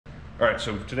All right,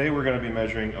 so today we're going to be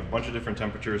measuring a bunch of different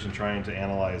temperatures and trying to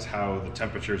analyze how the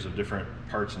temperatures of different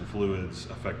parts and fluids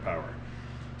affect power.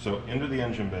 So into the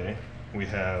engine bay, we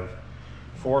have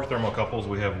 4 thermocouples.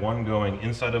 We have one going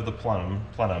inside of the plenum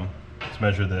to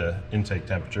measure the intake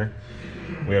temperature.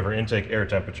 We have our intake air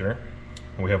temperature.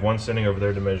 And we have one sitting over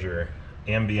there to measure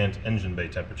ambient engine bay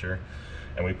temperature.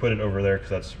 And we put it over there because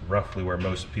that's roughly where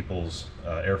most people's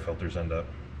air filters end up.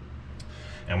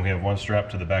 And we have one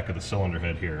strapped to the back of the cylinder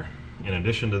head here. In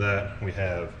addition to that, we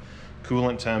have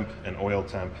coolant temp and oil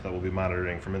temp that we'll be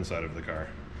monitoring from inside of the car.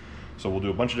 So we'll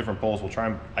do a bunch of different polls. We'll try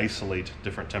and isolate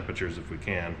different temperatures if we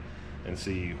can and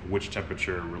see which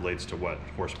temperature relates to what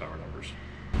horsepower numbers.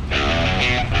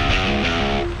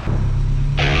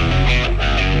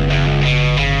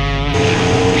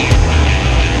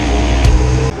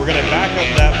 We're going to back up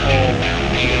that poll.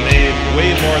 It made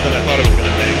way more than I thought it was going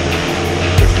to make,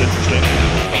 which is interesting.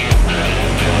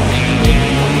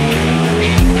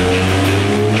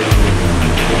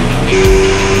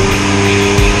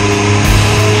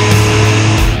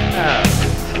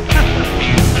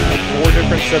 Four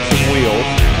different sets of wheels.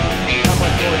 How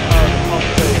much more power the pump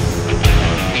takes?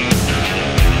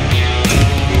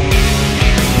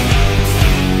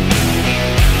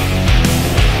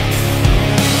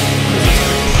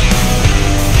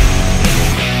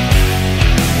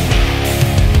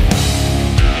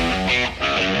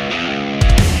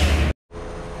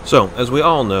 So, as we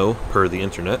all know, per the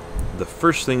internet, the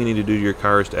first thing you need to do to your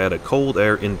car is to add a cold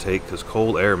air intake because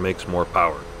cold air makes more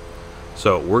power.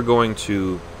 So we're going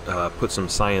to put some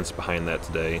science behind that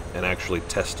today and actually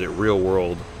test it real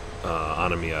world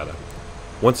on a Miata.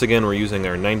 Once again, we're using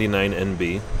our 99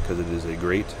 NB because it is a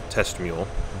great test mule,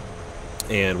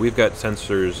 and we've got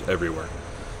sensors everywhere.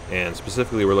 And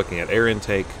specifically, we're looking at air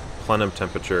intake, plenum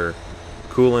temperature,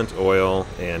 coolant, oil,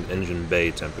 and engine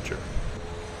bay temperature.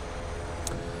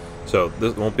 So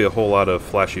there won't be a whole lot of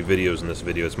flashy videos in this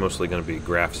video. It's mostly going to be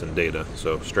graphs and data,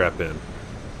 so strap in.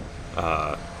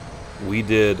 We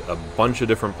did a bunch of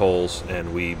different polls,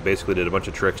 and we basically did a bunch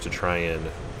of tricks to try and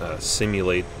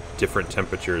simulate different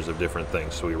temperatures of different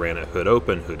things. So we ran it hood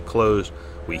open, hood closed,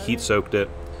 we heat soaked it,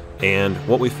 and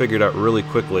what we figured out really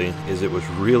quickly is it was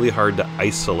really hard to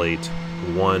isolate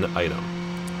one item.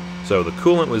 So the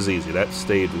coolant was easy. That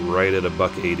stayed right at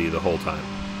 $1.80 the whole time.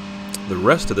 The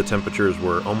rest of the temperatures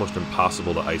were almost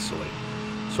impossible to isolate.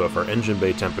 So if our engine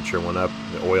bay temperature went up,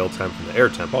 the oil temp and the air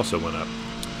temp also went up.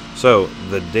 So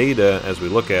the data, as we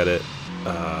look at it,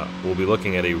 we'll be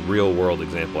looking at a real world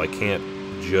example. I can't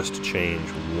just change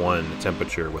one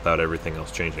temperature without everything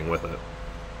else changing with it.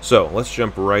 So let's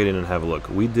jump right in and have a look.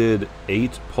 We did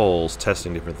 8 polls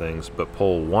testing different things, but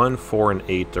poll 1, 4, and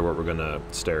 8 are what we're going to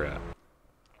stare at.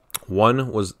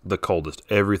 1 was the coldest.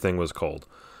 Everything was cold.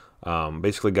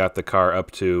 Basically got the car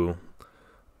up to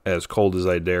as cold as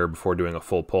I dare before doing a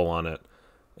full pull on it.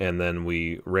 And then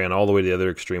we ran all the way to the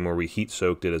other extreme where we heat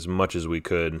soaked it as much as we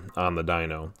could on the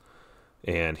dyno.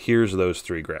 And here's those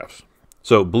 3 graphs.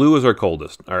 So blue is our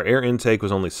coldest. Our air intake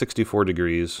was only 64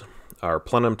 degrees. Our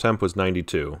plenum temp was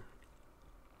 92.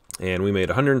 And we made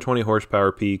 120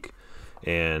 horsepower peak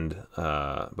and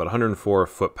about 104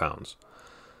 foot-pounds.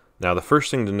 Now the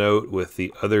first thing to note with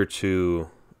the other 2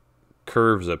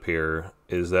 curves up here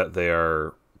is that they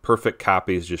are perfect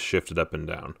copies just shifted up and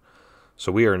down.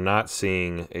 So we are not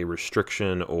seeing a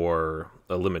restriction or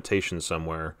a limitation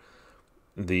somewhere.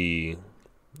 The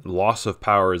loss of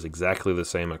power is exactly the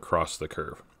same across the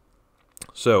curve.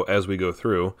 So as we go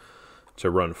through to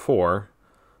run 4,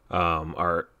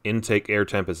 our intake air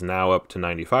temp is now up to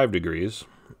 95 degrees.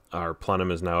 Our plenum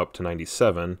is now up to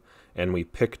 97, and we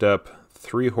picked up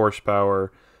 3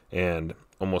 horsepower and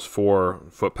almost 4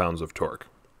 foot-pounds of torque.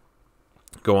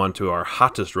 Go on to our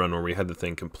hottest run where we had the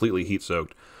thing completely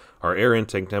heat-soaked. Our air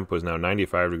intake temp was now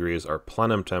 95 degrees, our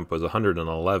plenum temp was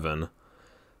 111,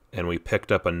 and we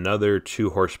picked up another 2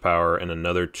 horsepower and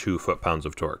another 2 foot-pounds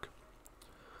of torque.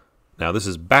 Now this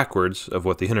is backwards of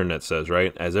what the internet says,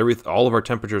 right? As all of our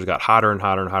temperatures got hotter and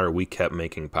hotter and hotter, we kept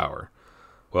making power.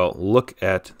 Well, look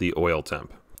at the oil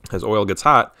temp. As oil gets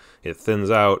hot, it thins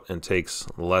out and takes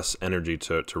less energy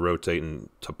to rotate and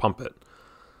to pump it.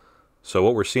 So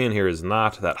what we're seeing here is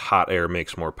not that hot air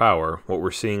makes more power. What we're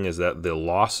seeing is that the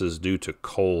losses due to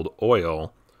cold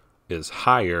oil is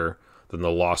higher than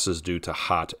the losses due to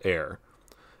hot air.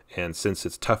 And since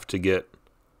it's tough to get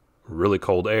really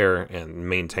cold air and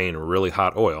maintain really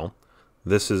hot oil,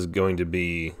 this is going to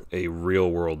be a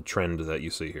real world trend that you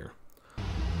see here.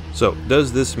 So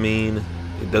does this mean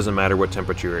it doesn't matter what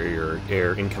temperature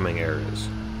your incoming air is?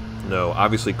 No,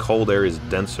 obviously cold air is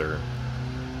denser,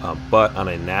 But on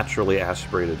a naturally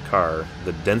aspirated car,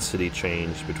 the density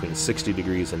change between 60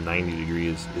 degrees and 90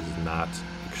 degrees is not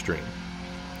extreme.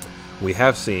 We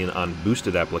have seen on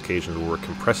boosted applications where we're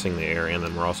compressing the air and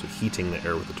then we're also heating the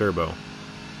air with the turbo.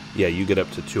 Yeah, you get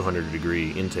up to 200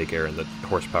 degree intake air and the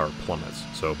horsepower plummets.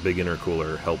 So big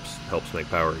intercooler helps make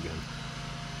power again.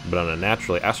 But on a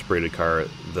naturally aspirated car,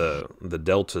 the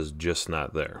delta's just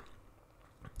not there.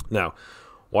 Now,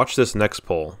 watch this next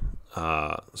poll.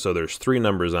 So there's 3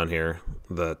 numbers on here.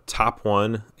 The top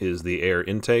one is the air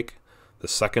intake, the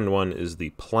second one is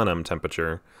the plenum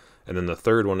temperature, and then the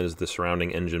third one is the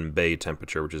surrounding engine bay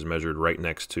temperature, which is measured right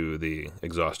next to the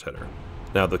exhaust header.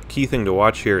 Now the key thing to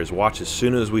watch here is watch as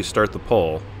soon as we start the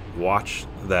poll, watch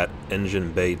that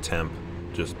engine bay temp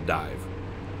just dive.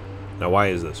 Now why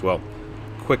is this? Well,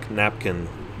 quick napkin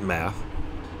math.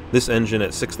 This engine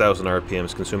at 6,000 RPM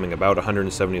is consuming about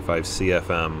 175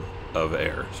 CFM of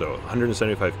air, so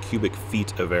 175 cubic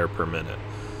feet of air per minute.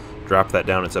 Drop that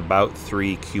down, it's about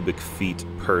 3 cubic feet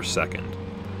per second.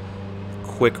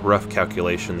 Quick rough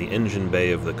calculation, the engine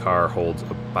bay of the car holds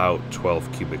about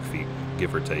 12 cubic feet,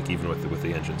 give or take, even with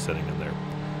the engine sitting in there.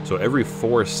 So every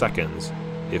 4 seconds,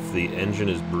 if the engine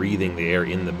is breathing the air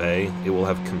in the bay, it will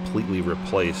have completely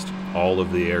replaced all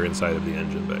of the air inside of the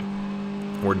engine bay.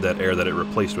 Where'd that air that it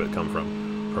replaced with come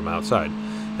from? From outside.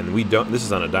 And we don't, this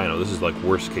is on a dyno, this is like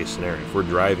worst case scenario. If we're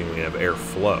driving, we have air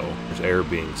flow, there's air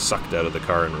being sucked out of the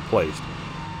car and replaced.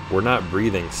 We're not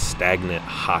breathing stagnant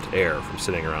hot air from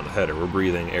sitting around the header, we're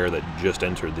breathing air that just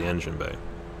entered the engine bay.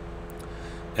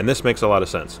 And this makes a lot of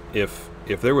sense. If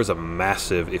there was a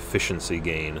massive efficiency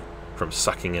gain from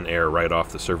sucking in air right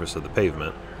off the surface of the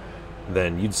pavement,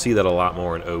 then you'd see that a lot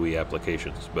more in OE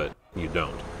applications, but you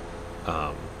don't.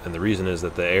 And the reason is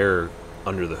that the air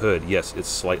under the hood, yes, it's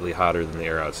slightly hotter than the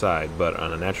air outside, but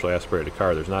on a naturally aspirated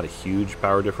car, there's not a huge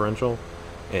power differential,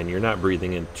 and you're not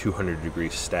breathing in 200 degree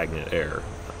stagnant air.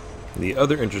 The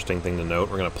other interesting thing to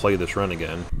note, we're going to play this run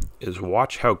again, is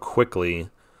watch how quickly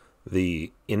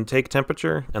the intake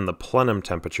temperature and the plenum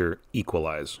temperature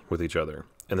equalize with each other,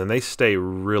 and then they stay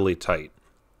really tight.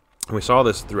 And we saw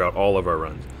this throughout all of our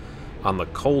runs. On the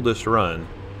coldest run,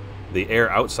 the air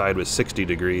outside was 60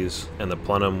 degrees and the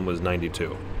plenum was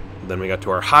 92. Then we got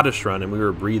to our hottest run and we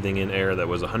were breathing in air that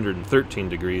was 113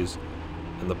 degrees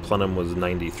and the plenum was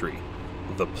 93.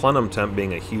 The plenum temp,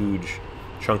 being a huge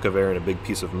chunk of air and a big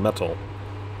piece of metal,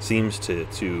 seems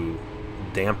to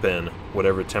dampen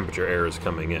whatever temperature air is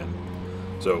coming in.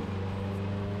 So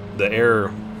the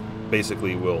air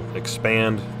basically will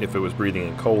expand if it was breathing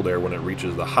in cold air when it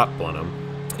reaches the hot plenum,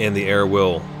 and the air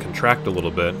will contract a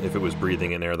little bit if it was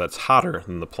breathing in air that's hotter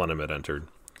than the plenum it entered.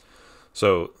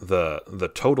 So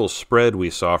the total spread we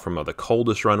saw from the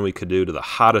coldest run we could do to the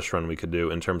hottest run we could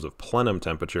do in terms of plenum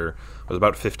temperature was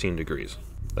about 15 degrees.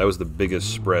 That was the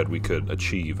biggest spread we could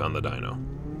achieve on the dyno.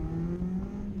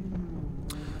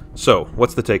 So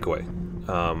what's the takeaway?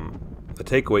 The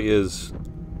takeaway is,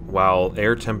 while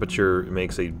air temperature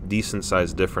makes a decent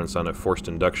sized difference on a forced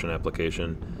induction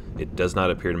application, it does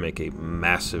not appear to make a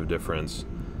massive difference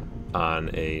on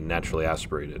a naturally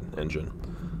aspirated engine,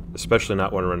 especially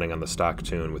not when running on the stock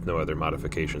tune with no other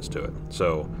modifications to it.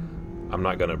 So I'm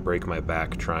not going to break my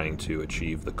back trying to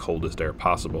achieve the coldest air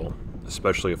possible,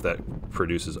 especially if that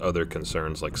produces other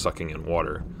concerns like sucking in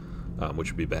water,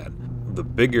 which would be bad. The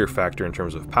bigger factor in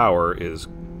terms of power is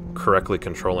correctly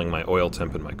controlling my oil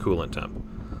temp and my coolant temp.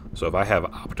 So if I have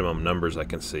optimum numbers I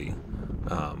can see,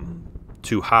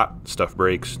 too hot, stuff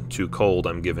breaks, too cold,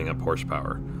 I'm giving up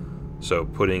horsepower. So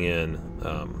putting in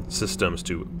systems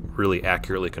to really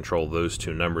accurately control those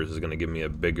two numbers is going to give me a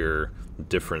bigger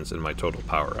difference in my total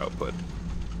power output.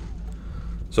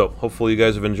 So hopefully you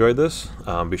guys have enjoyed this.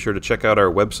 Be sure to check out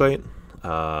our website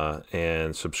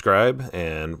and subscribe,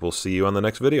 and we'll see you on the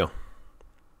next video.